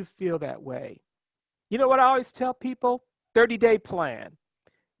any of you feel that way, you know what I always tell people? 30-day plan.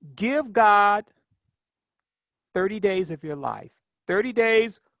 Give God 30 days of your life. 30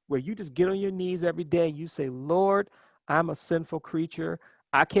 days where you just get on your knees every day and you say, Lord, I'm a sinful creature.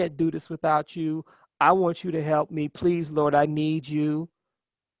 I can't do this without you. I want you to help me. Please, Lord, I need you.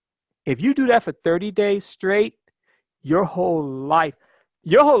 If you do that for 30 days straight, your whole life,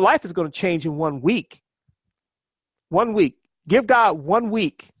 your whole life is going to change in 1 week. 1 week. Give God 1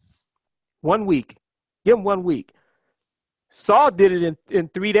 week. 1 week. Give him 1 week. Saul did it in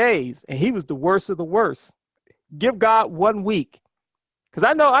 3 days, and he was the worst of the worst. Give God 1 week. Because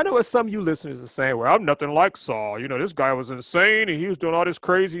I know what some of you listeners are saying, well, I'm nothing like Saul. You know, this guy was insane and he was doing all this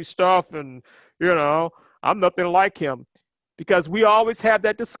crazy stuff, and, you know, I'm nothing like him. Because we always have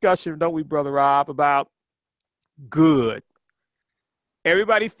that discussion, don't we, Brother Rob, about good.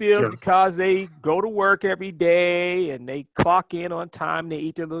 Everybody feels Yes. because they go to work every day and they clock in on time, they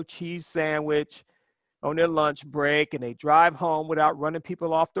eat their little cheese sandwich on their lunch break, and they drive home without running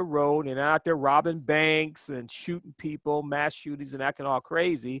people off the road and out there robbing banks and shooting people, mass shootings, and acting all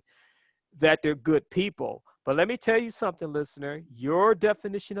crazy, that they're good people. But let me tell you something, listener. Your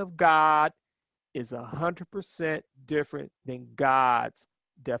definition of God is 100% different than God's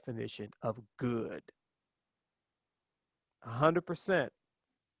definition of good. 100%.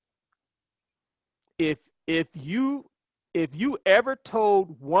 If if you ever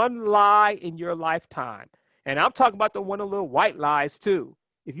told one lie in your lifetime, and I'm talking about the one of the little white lies too.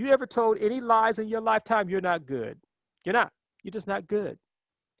 If you ever told any lies in your lifetime, you're not good. You're not. You're just not good.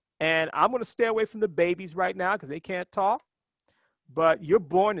 And I'm going to stay away from the babies right now because they can't talk. But you're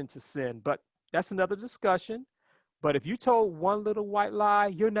born into sin. But that's another discussion. But if you told one little white lie,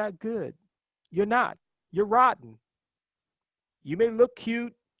 you're not good. You're not. You're rotten. You may look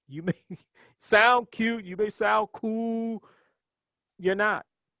cute. You may sound cute. You may sound cool. You're not.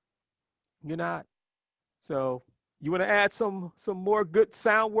 You're not. So you want to add some more good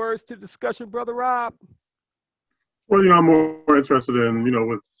sound words to the discussion, Brother Rob? Well, I'm more interested in,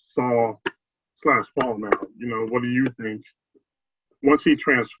 with Saul slash Paul now. What do you think? Once he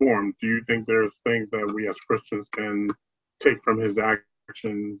transformed, do you think there's things that we as Christians can take from his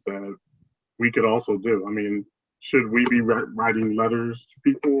actions that we could also do? I mean, should we be writing letters to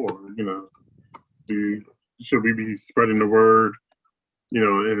people, or should we be spreading the word,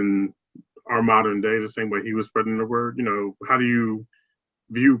 in our modern day the same way he was spreading the word? How do you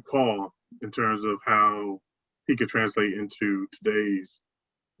view Paul in terms of how he could translate into today's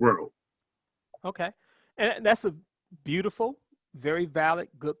world? Okay, and that's a beautiful, very valid,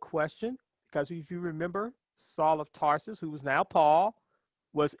 good question. Because if you remember, Saul of Tarsus, who was now Paul,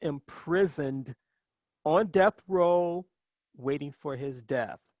 was imprisoned on death row, waiting for his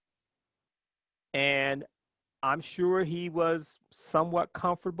death. And I'm sure he was somewhat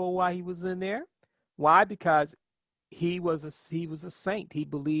comfortable while he was in there. Why? Because he was a saint. He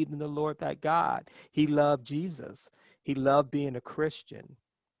believed in the Lord thy God. He loved Jesus. He loved being a Christian.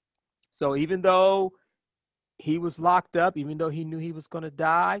 So even though he was locked up, even though he knew he was going to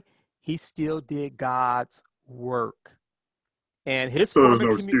die, he still did God's work. And his So there's form of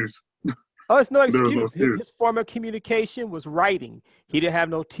no excuse. Oh, it's no There was no excuse. excuse. His form of communication was writing. He didn't have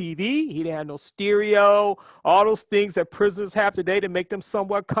no TV. He didn't have no stereo. All those things that prisoners have today to make them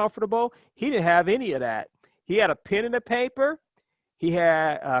somewhat comfortable. He didn't have any of that. He had a pen and a paper. He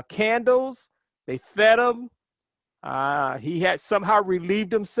had candles. They fed him. He had somehow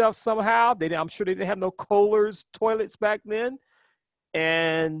relieved himself somehow. I'm sure they didn't have no Kohler's toilets back then.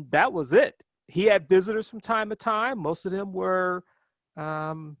 And that was it. He had visitors from time to time. Most of them were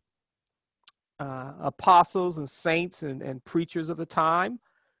apostles and saints and preachers of the time,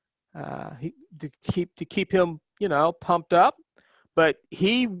 to keep him, pumped up. But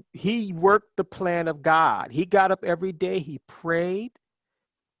he worked the plan of God. He got up every day. He prayed.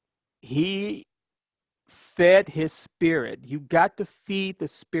 He fed his spirit. You got to feed the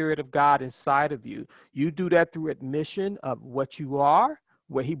spirit of God inside of you. You do that through admission of what you are,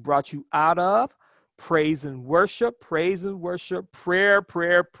 where he brought you out of. Praise and worship, prayer,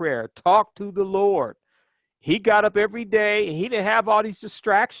 prayer, prayer. Talk to the Lord. He got up every day and he didn't have all these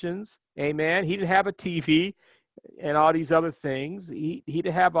distractions. Amen. He didn't have a TV and all these other things. He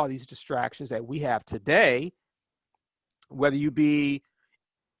didn't have all these distractions that we have today, whether you be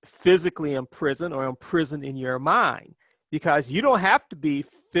physically in prison or in prison in your mind, because you don't have to be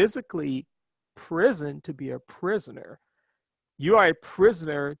physically prisoned to be a prisoner. You are a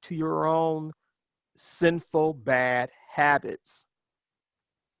prisoner to your own sinful, bad habits.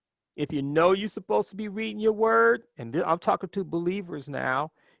 If you know you're supposed to be reading your word, and I'm talking to believers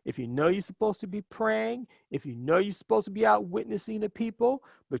now, if you know you're supposed to be praying, if you know you're supposed to be out witnessing to people,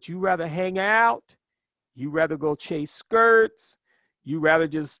 but you rather hang out, you rather go chase skirts, you rather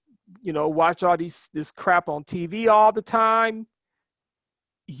just, watch all this crap on TV all the time,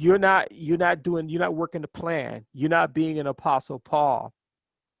 you're not working the plan. You're not being an Apostle Paul.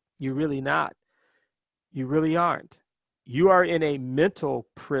 You're really not. You really aren't. You are in a mental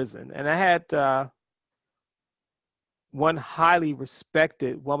prison. And I had one highly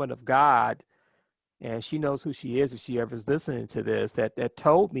respected woman of God, and she knows who she is if she ever is listening to this, that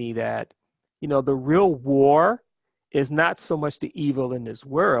told me that, the real war is not so much the evil in this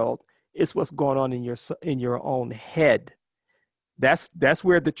world, it's what's going on in your own head. That's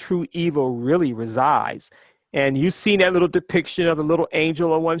where the true evil really resides. And you've seen that little depiction of the little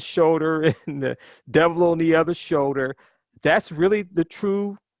angel on one shoulder and the devil on the other shoulder. That's really the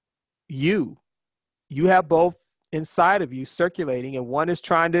true you. You have both inside of you circulating, and one is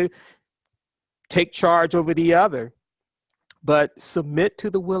trying to take charge over the other. But submit to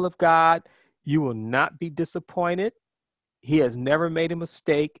the will of God. You will not be disappointed. He has never made a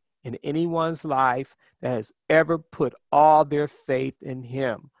mistake in anyone's life that has ever put all their faith in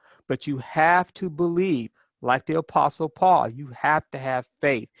him. But you have to believe, like the Apostle Paul, you have to have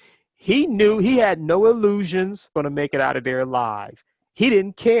faith. He knew he had no illusions going to make it out of there alive. He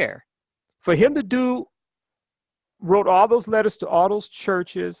didn't care. For him to wrote all those letters to all those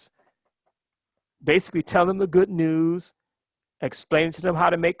churches, basically telling them the good news, explaining to them how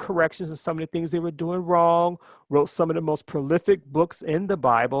to make corrections and some of the things they were doing wrong, wrote some of the most prolific books in the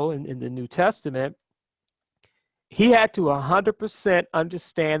Bible, in the New Testament. He had to 100%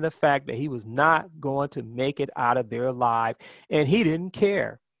 understand the fact that he was not going to make it out of there alive, and he didn't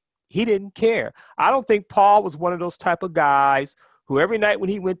care. He didn't care. I don't think Paul was one of those type of guys who every night when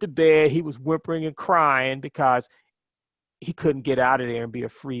he went to bed, he was whimpering and crying because he couldn't get out of there and be a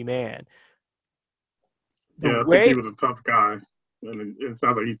free man. Yeah, I think he was a tough guy, and it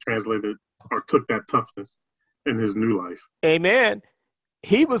sounds like he translated or took that toughness in his new life. Amen.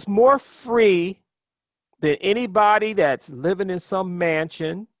 He was more free than anybody that's living in some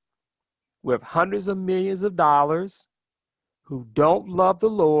mansion with hundreds of millions of dollars, who don't love the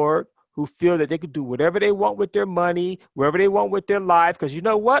Lord, who feel that they could do whatever they want with their money, wherever they want with their life. Because you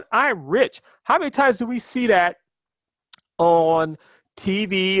know what? I'm rich. How many times do we see that on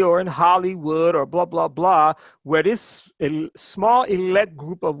TV or in Hollywood or blah, blah, blah, where this small elect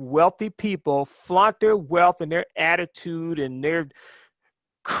group of wealthy people flaunt their wealth and their attitude and their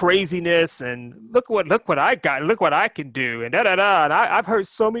craziness and look what I got, look what I can do, and da da da. And I've heard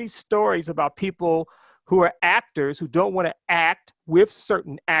so many stories about people who are actors who don't want to act with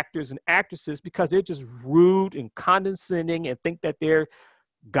certain actors and actresses because they're just rude and condescending and think that they're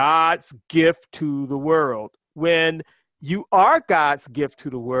God's gift to the world. When you are God's gift to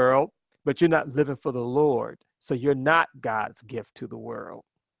the world, but you're not living for the Lord. So you're not God's gift to the world.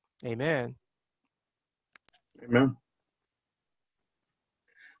 Amen. Amen.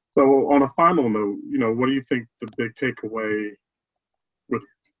 So on a final note, what do you think the big takeaway with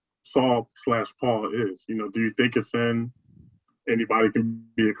Saul/Paul is? Do you think it's in anybody can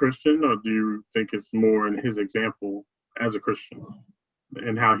be a Christian, or do you think it's more in his example as a Christian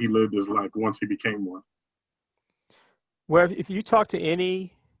and how he lived his life once he became one? Well, if you talk to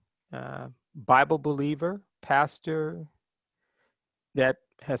any Bible believer, pastor that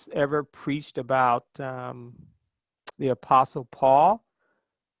has ever preached about the Apostle Paul,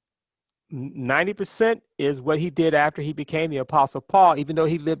 90% is what he did after he became the Apostle Paul, even though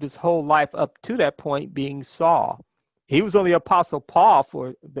he lived his whole life up to that point being Saul. He was only Apostle Paul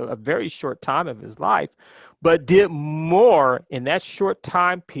for a very short time of his life, but did more in that short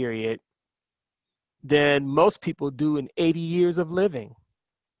time period than most people do in 80 years of living.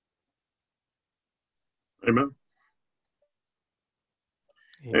 Amen.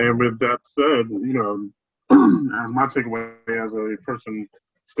 Amen. And with that said, as my takeaway as a person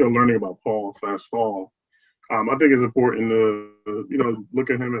still learning about Paul/Saul, I think it's important to, look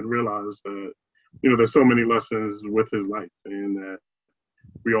at him and realize that, there's so many lessons with his life, and that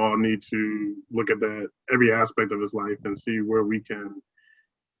we all need to look at that every aspect of his life and see where we can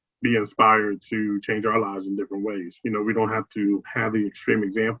be inspired to change our lives in different ways. We don't have to have the extreme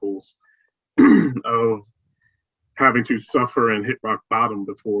examples of having to suffer and hit rock bottom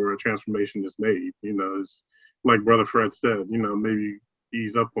before a transformation is made. It's like Brother Fred said, maybe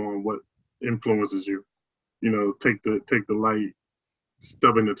ease up on what influences you. Take the light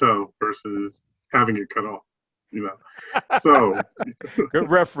stubbing the toe versus having it cut off. So good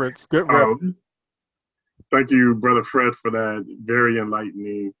reference. Good reference. Thank you, Brother Fred, for that very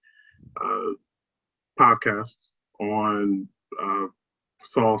enlightening podcast on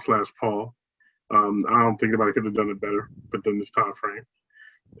Saul/Paul. I don't think anybody could have done it better within this time frame.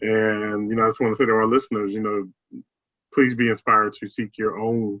 And I just want to say to our listeners, please be inspired to seek your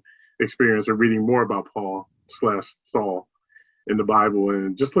own experience of reading more about Paul/Saul in the Bible,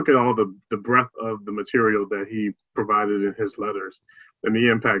 and just look at all the breadth of the material that he provided in his letters and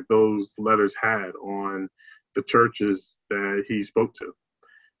the impact those letters had on the churches that he spoke to.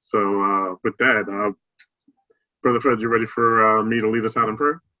 So with that, Brother Fred, you ready for me to lead us out in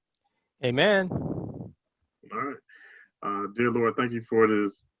prayer? Amen. All right. Dear Lord, thank you for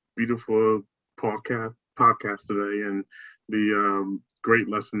this beautiful podcast today and the great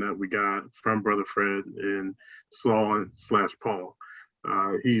lesson that we got from Brother Fred in Saul slash Paul.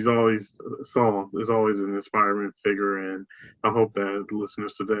 Saul is always an inspiring figure, and I hope that the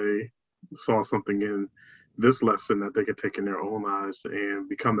listeners today saw something in this lesson that they could take in their own lives and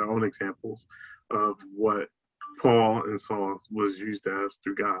become their own examples of what Paul and Saul was used as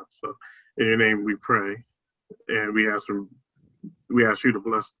through God. So, in your name we pray, and we ask you to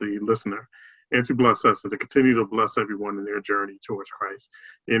bless the listener and to bless us and to continue to bless everyone in their journey towards Christ.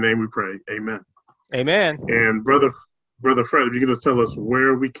 In your name we pray. Amen. Amen. And Brother Fred, if you could just tell us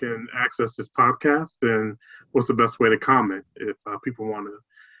where we can access this podcast and what's the best way to comment if people want to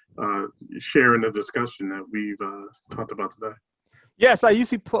share in the discussion that we've talked about today. Yes, I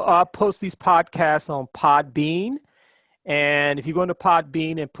usually post these podcasts on Podbean. And if you go into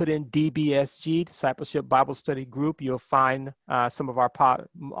Podbean and put in DBSG, Discipleship Bible Study Group, you'll find some of all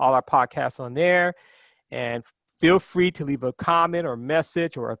our podcasts on there. And feel free to leave a comment or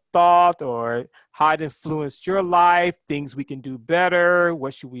message or a thought or how it influenced your life, things we can do better,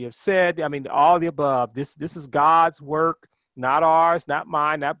 what should we have said. I mean, all the above. This is God's work, not ours, not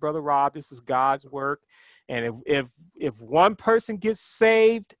mine, not Brother Rob. This is God's work. And if one person gets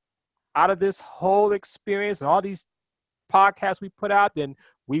saved out of this whole experience and all these podcasts we put out, then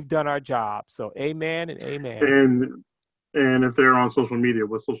we've done our job. So amen and amen. And if they're on social media,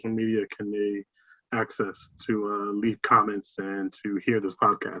 what social media can they access to leave comments and to hear this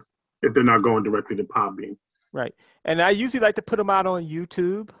podcast if they're not going directly to Podbean? Right. And I usually like to put them out on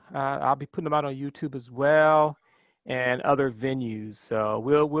YouTube. I'll be putting them out on YouTube as well and other venues. So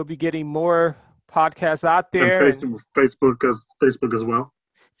we'll be getting more podcasts out there. And Facebook as well.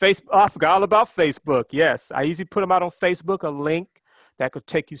 Facebook, I forgot all about Facebook. Yes, I usually put them out on Facebook, a link that could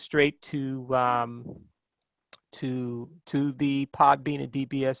take you straight to the Podbean and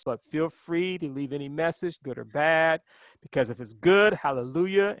DBS. But feel free to leave any message, good or bad, because if it's good,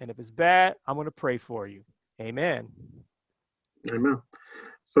 hallelujah, and if it's bad, I'm going to pray for you. Amen. Amen.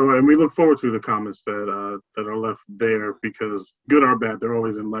 So, and we look forward to the comments that are left there because good or bad, they're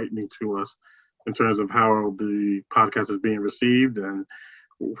always enlightening to us in terms of how the podcast is being received and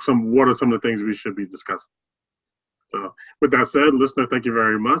what are some of the things we should be discussing. So with that said, listener, thank you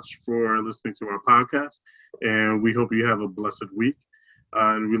very much for listening to our podcast, and we hope you have a blessed week.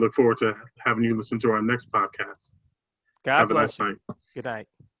 And we look forward to having you listen to our next podcast. God have a bless nice you. night. Good night.